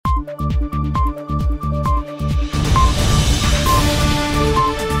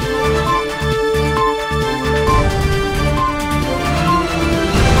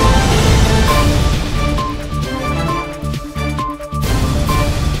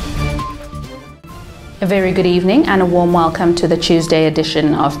A very good evening and a warm welcome to the Tuesday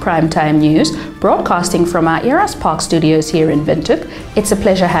edition of Primetime News, broadcasting from our Eros Park studios here in Windhoek. It's a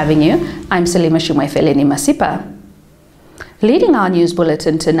pleasure having you. I'm Salima Shumaifeleni Masipa. Leading our news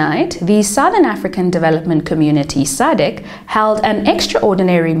bulletin tonight, the Southern African Development Community SADC held an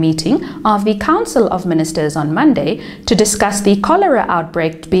extraordinary meeting of the Council of Ministers on Monday to discuss the cholera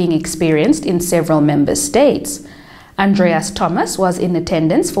outbreak being experienced in several member states. Andreas Thomas was in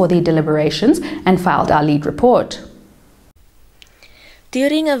attendance for the deliberations and filed our lead report.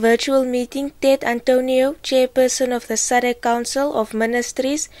 During a virtual meeting, Ted Antonio, chairperson of the SADC Council of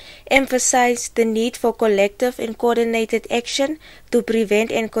Ministries, emphasized the need for collective and coordinated action to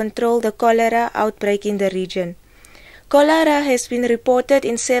prevent and control the cholera outbreak in the region. Cholera has been reported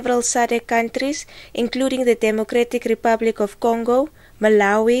in several SADC countries, including the Democratic Republic of Congo,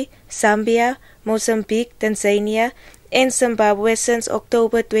 Malawi, Zambia, Mozambique, Tanzania, and Zimbabwe since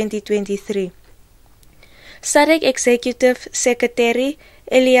October 2023. SADC Executive Secretary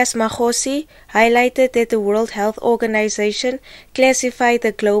Elias Magosi highlighted that the World Health Organization classified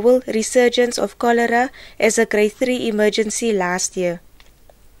the global resurgence of cholera as a Grade 3 emergency last year.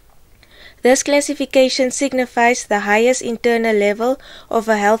 This classification signifies the highest internal level of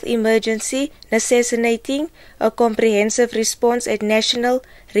a health emergency, necessitating a comprehensive response at national,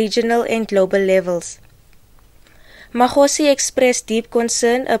 regional, and global levels. Magosi expressed deep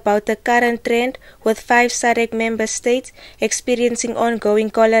concern about the current trend, with 5 SADC member states experiencing ongoing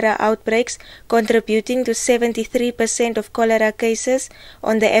cholera outbreaks, contributing to 73% of cholera cases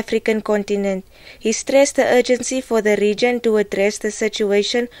on the African continent. He stressed the urgency for the region to address the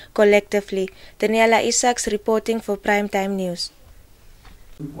situation collectively. Daniela Isaacs reporting for Primetime News.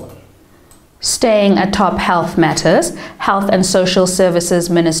 Staying atop health matters, Health and Social Services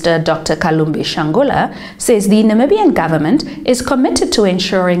Minister Dr. Kalumbi Shangula says the Namibian government is committed to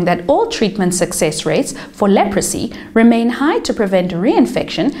ensuring that all treatment success rates for leprosy remain high to prevent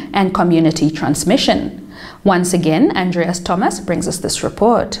reinfection and community transmission. Once again, Andreas Thomas brings us this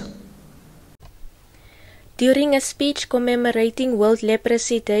report. During a speech commemorating World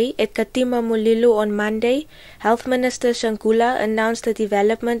Leprosy Day at Katima Mulilo on Monday, Health Minister Shangula announced the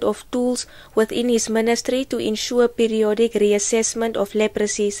development of tools within his ministry to ensure periodic reassessment of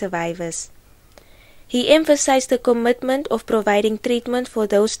leprosy survivors. He emphasized the commitment of providing treatment for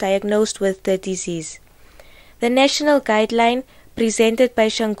those diagnosed with the disease. The national guideline presented by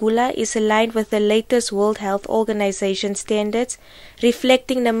Shangula is aligned with the latest World Health Organization standards,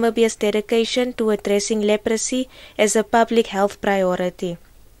 reflecting Namibia's dedication to addressing leprosy as a public health priority.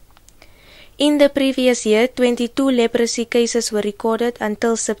 In the previous year, 22 leprosy cases were recorded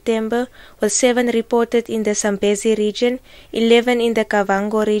until September, with 7 reported in the Zambezi region, 11 in the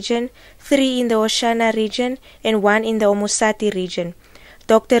Kavango region, 3 in the Oshana region, and 1 in the Omusati region.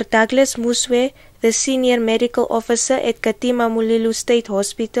 Dr. Douglas Muswe, the senior medical officer at Katima Mulilo State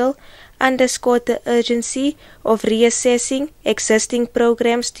Hospital, underscored the urgency of reassessing existing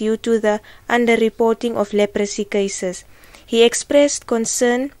programs due to the underreporting of leprosy cases. He expressed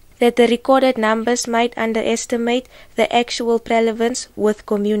concern that the recorded numbers might underestimate the actual prevalence with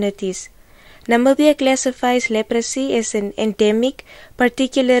communities. Namibia classifies leprosy as an endemic,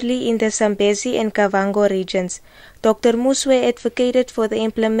 particularly in the Zambezi and Kavango regions. Dr. Muswe advocated for the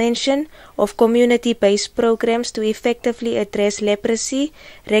implementation of community-based programs to effectively address leprosy,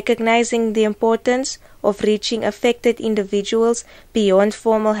 recognizing the importance of reaching affected individuals beyond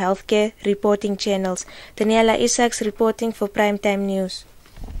formal healthcare reporting channels. Daniela Isaacs reporting for Primetime News.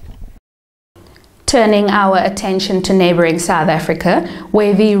 Turning our attention to neighboring South Africa,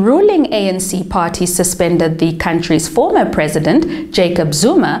 where the ruling ANC party suspended the country's former president, Jacob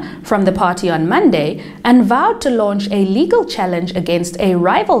Zuma, from the party on Monday and vowed to launch a legal challenge against a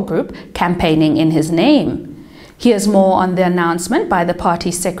rival group campaigning in his name. Here's more on the announcement by the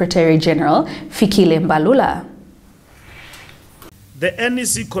party's Secretary General, Fikile Mbalula. The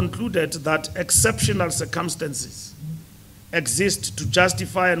NEC concluded that exceptional circumstances exist to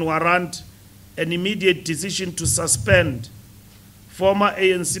justify and warrant an immediate decision to suspend former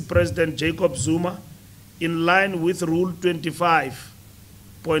ANC President Jacob Zuma in line with Rule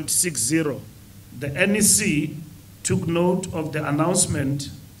 25.60. The NEC took note of the announcement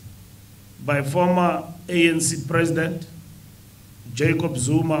by former ANC President Jacob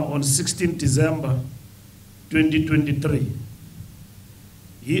Zuma on 16 December 2023.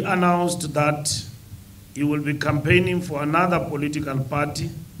 He announced that he will be campaigning for another political party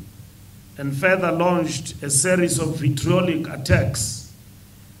and further launched a series of vitriolic attacks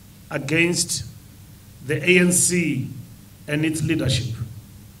against the ANC and its leadership.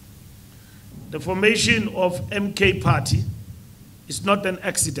 The formation of MK Party is not an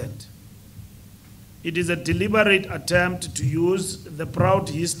accident. It is a deliberate attempt to use the proud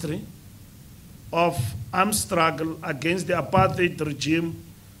history of armed struggle against the apartheid regime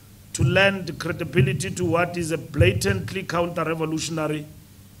to lend credibility to what is a blatantly counter-revolutionary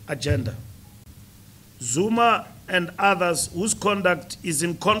agenda. Zuma and others whose conduct is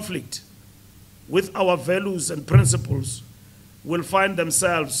in conflict with our values and principles will find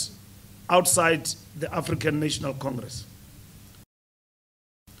themselves outside the African National Congress.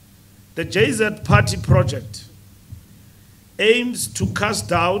 The JZ Party project aims to cast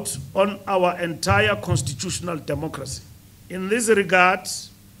doubt on our entire constitutional democracy. In this regard,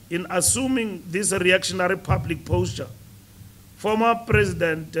 in assuming this reactionary public posture, former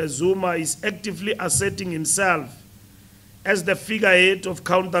President Zuma is actively asserting himself as the figurehead of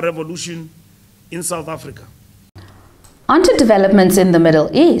counter-revolution in South Africa. On to developments in the Middle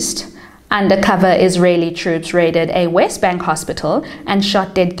East. Undercover Israeli troops raided a West Bank hospital and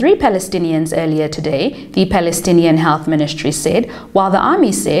shot dead 3 Palestinians earlier today, the Palestinian Health Ministry said, while the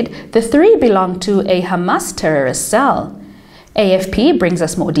army said the 3 belonged to a Hamas terrorist cell. AFP brings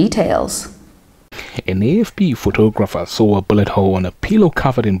us more details. An AFP photographer saw a bullet hole on a pillow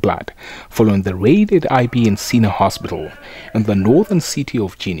covered in blood following the raid at Ibn Sina Hospital in the northern city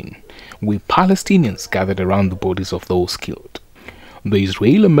of Jenin, where Palestinians gathered around the bodies of those killed. The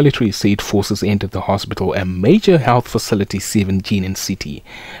Israeli military said forces entered the hospital, a major health facility in Jenin city,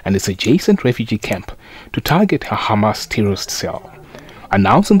 and its adjacent refugee camp to target a Hamas terrorist cell.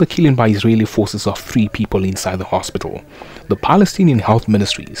 Announcing the killing by Israeli forces of 3 people inside the hospital, the Palestinian Health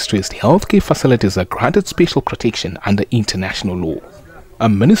Ministry stressed healthcare facilities are granted special protection under international law. A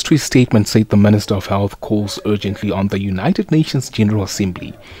ministry statement said the Minister of Health calls urgently on the United Nations General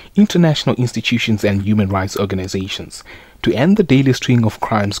Assembly, international institutions and human rights organizations to end the daily string of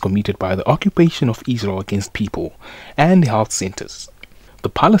crimes committed by the occupation of Israel against people and health centers. The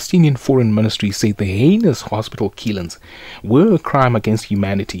Palestinian Foreign Ministry said the heinous hospital killings were a crime against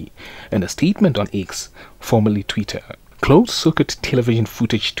humanity. In a statement on X, formerly Twitter, closed-circuit television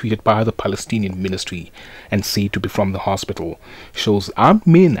footage tweeted by the Palestinian ministry and said to be from the hospital shows armed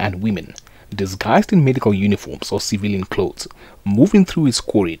men and women disguised in medical uniforms or civilian clothes moving through its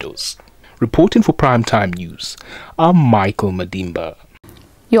corridors. Reporting for Primetime News, I'm Michael Madimba.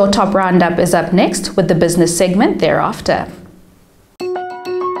 Your top roundup is up next with the business segment thereafter.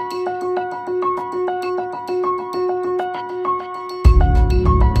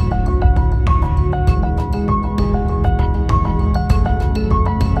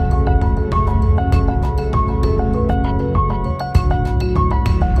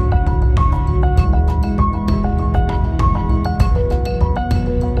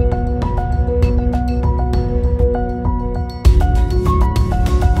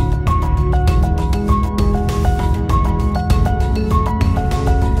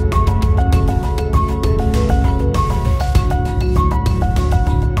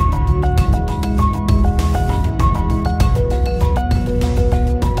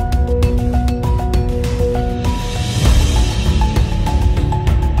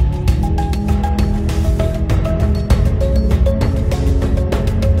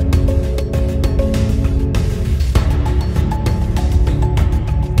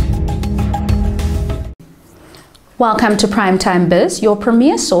 Welcome to Primetime Biz, your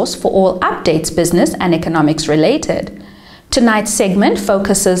premier source for all updates business and economics related. Tonight's segment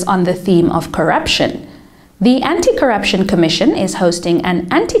focuses on the theme of corruption. The Anti-Corruption Commission is hosting an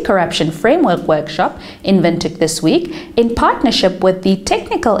anti-corruption framework workshop in Windhoek this week in partnership with the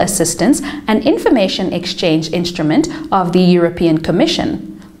Technical Assistance and Information Exchange Instrument of the European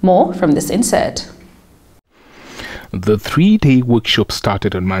Commission. More from this insert. The 3-day workshop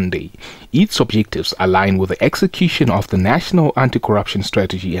started on Monday. Its objectives align with the execution of the National Anti-Corruption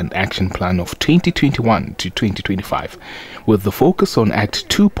Strategy and Action Plan of 2021 to 2025, with the focus on Act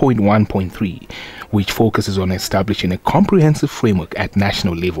 2.1.3, which focuses on establishing a comprehensive framework at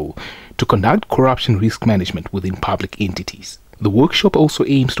national level to conduct corruption risk management within public entities. The workshop also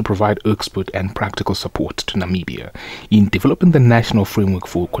aims to provide expert and practical support to Namibia in developing the national framework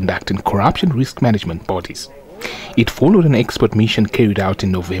for conducting corruption risk management bodies. It followed an expert mission carried out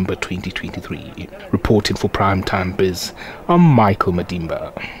in November 2023. Reporting for Primetime Biz, I'm Michael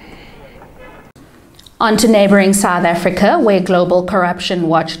Madimba. On to neighboring South Africa, where global corruption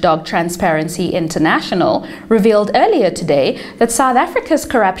watchdog Transparency International revealed earlier today that South Africa's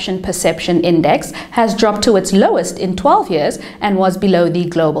Corruption Perception Index has dropped to its lowest in 12 years and was below the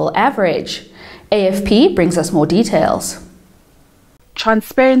global average. AFP brings us more details.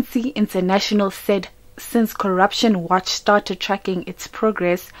 Transparency International said since Corruption Watch started tracking its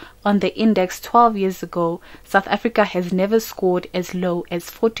progress on the index 12 years ago, South Africa has never scored as low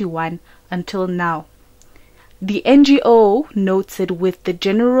as 41 until now. The NGO notes that with the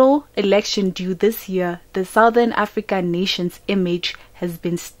general election due this year, the Southern African nation's image has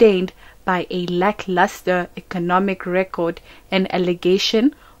been stained by a lackluster economic record and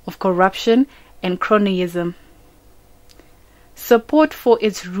allegation of corruption and cronyism. Support for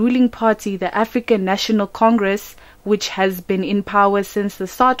its ruling party, the African National Congress, which has been in power since the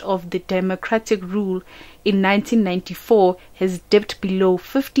start of the democratic rule in 1994, has dipped below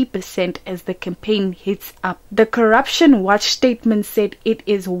 50% as the campaign heats up. The Corruption Watch statement said it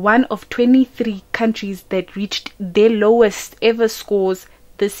is one of 23 countries that reached their lowest ever scores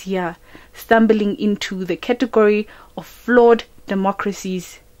this year, stumbling into the category of flawed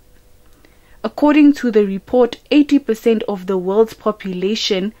democracies. According to the report, 80% of the world's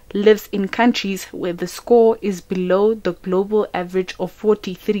population lives in countries where the score is below the global average of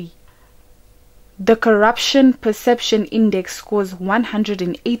 43. The Corruption Perception Index scores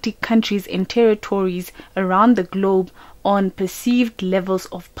 180 countries and territories around the globe on perceived levels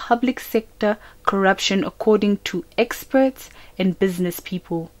of public sector corruption according to experts and business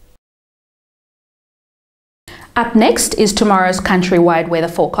people. Up next is tomorrow's countrywide weather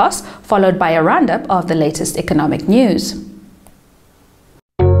forecast, followed by a roundup of the latest economic news.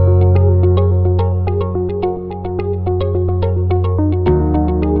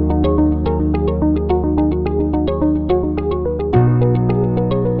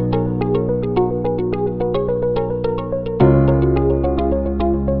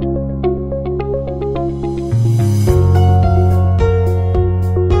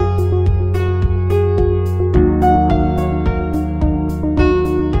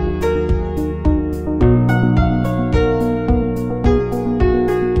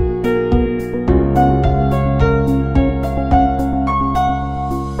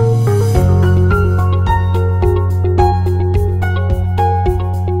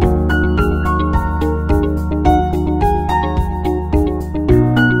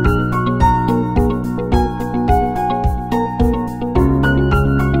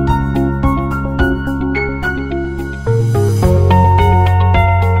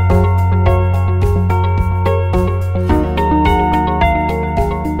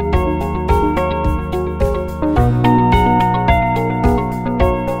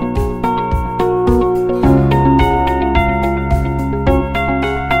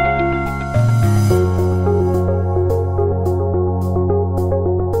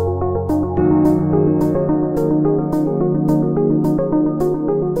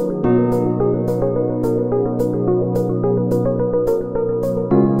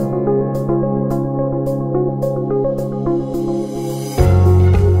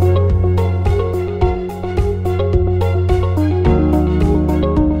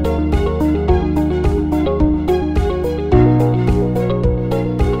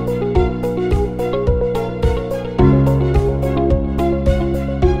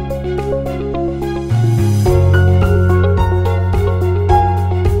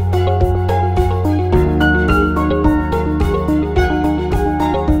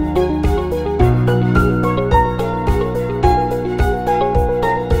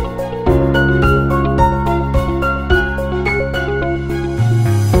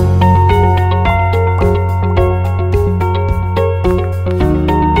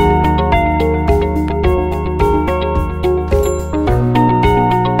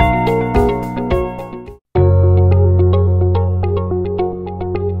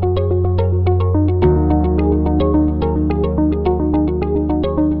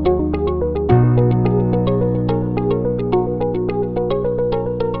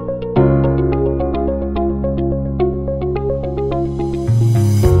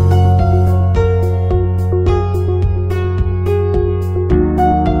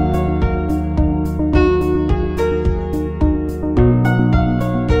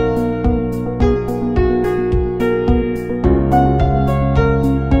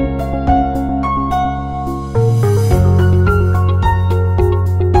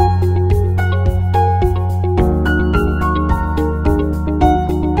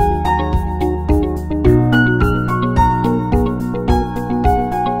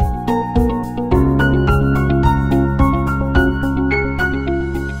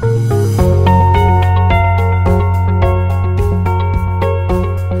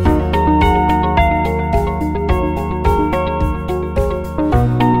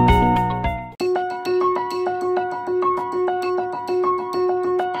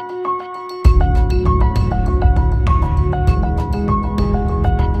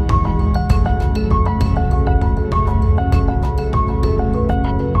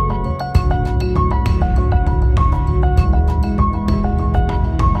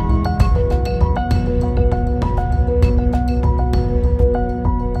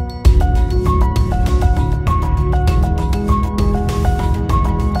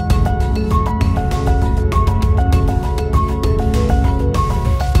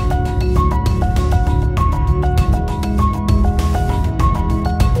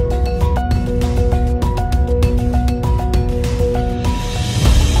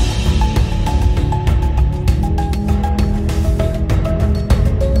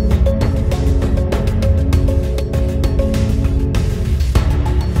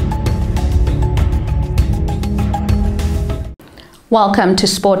 Welcome to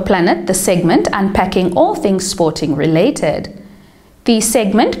Sport Planet, the segment unpacking all things sporting related. The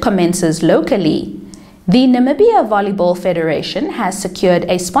segment commences locally. The Namibia Volleyball Federation has secured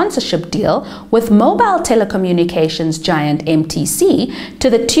a sponsorship deal with mobile telecommunications giant MTC to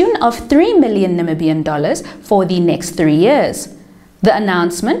the tune of 3 million Namibian dollars for the next 3 years. The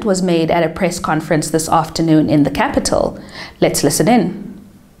announcement was made at a press conference this afternoon in the capital. Let's listen in.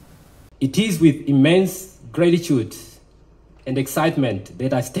 It is with immense gratitude and excitement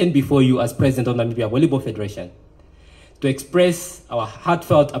that I stand before you as President of Namibia Volleyball Federation to express our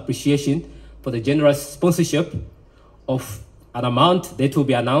heartfelt appreciation for the generous sponsorship of an amount that will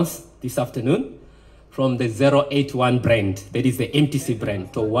be announced this afternoon from the 081 brand, that is the MTC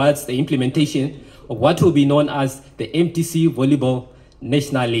brand, towards the implementation of what will be known as the MTC Volleyball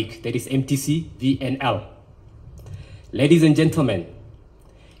National League, that is MTC VNL. Ladies and gentlemen,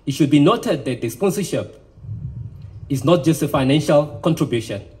 it should be noted that the sponsorship is not just a financial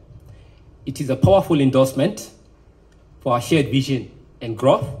contribution. It is a powerful endorsement for our shared vision and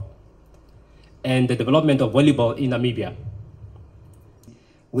growth and the development of volleyball in Namibia.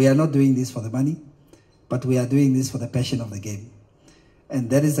 We are not doing this for the money, but we are doing this for the passion of the game. And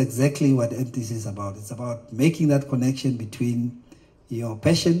that is exactly what MTC is about. It's about making that connection between your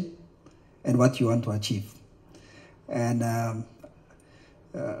passion and what you want to achieve. And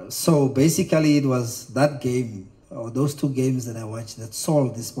so basically it was that game, or those 2 games that I watched, that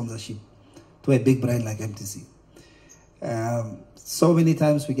sold this sponsorship to a big brand like MTC. So many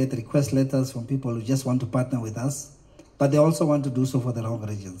times we get request letters from people who just want to partner with us, but they also want to do so for their own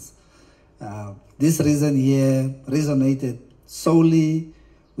regions. This reason here resonated solely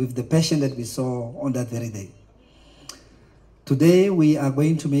with the passion that we saw on that very day. Today we are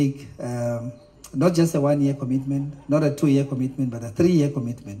going to make not just a 1-year commitment, not a 2-year commitment, but a 3-year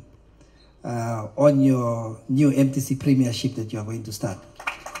commitment on your new MTC Premiership that you are going to start.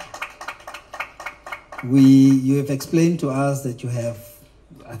 You have explained to us that you have,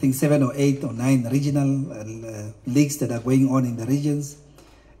 I think, 7 or 8 or 9 regional leagues that are going on in the regions,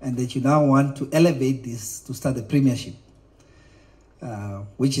 and that you now want to elevate this to start a Premiership,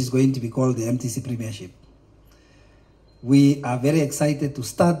 which is going to be called the MTC Premiership. We are very excited to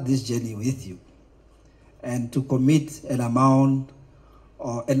start this journey with you and to commit an amount,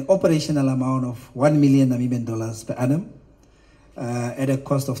 or an operational amount of 1 million Namibian dollars per annum at a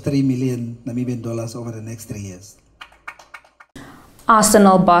cost of 3 million Namibian dollars over the next 3 years.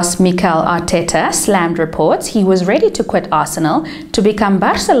 Arsenal boss Mikel Arteta slammed reports he was ready to quit Arsenal to become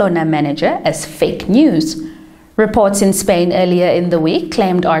Barcelona manager as fake news. Reports in Spain earlier in the week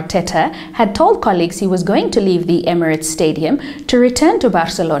claimed Arteta had told colleagues he was going to leave the Emirates Stadium to return to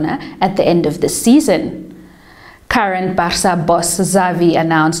Barcelona at the end of this season. Current Barca boss Xavi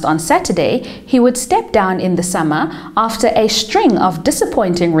announced on Saturday he would step down in the summer after a string of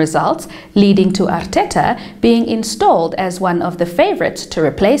disappointing results, leading to Arteta being installed as one of the favourites to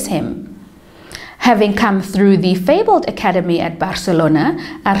replace him. Having come through the fabled academy at Barcelona,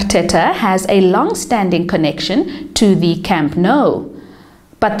 Arteta has a long-standing connection to the Camp Nou.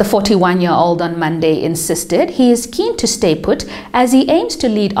 But the 41-year-old on Monday insisted he is keen to stay put as he aims to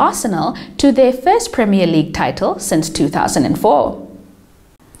lead Arsenal to their first Premier League title since 2004.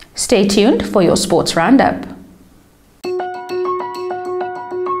 Stay tuned for your sports roundup.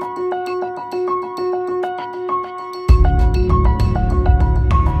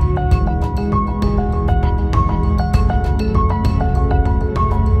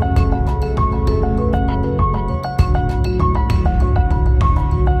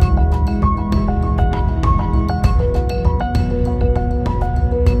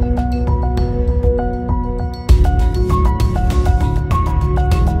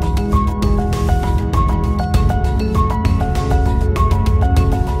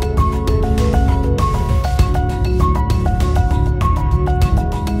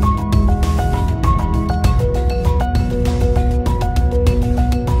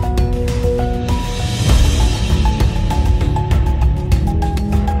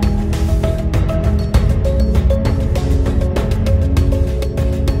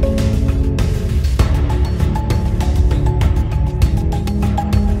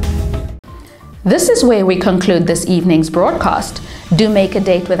 This is where we conclude this evening's broadcast. Do make a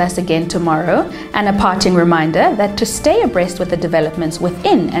date with us again tomorrow, and a parting reminder that to stay abreast with the developments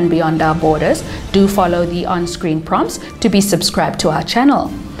within and beyond our borders, do follow the on-screen prompts to be subscribed to our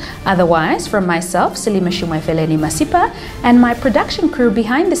channel. Otherwise, from myself, Selima Shumaifeleni Masipa, and my production crew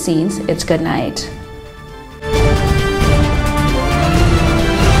behind the scenes, it's good night.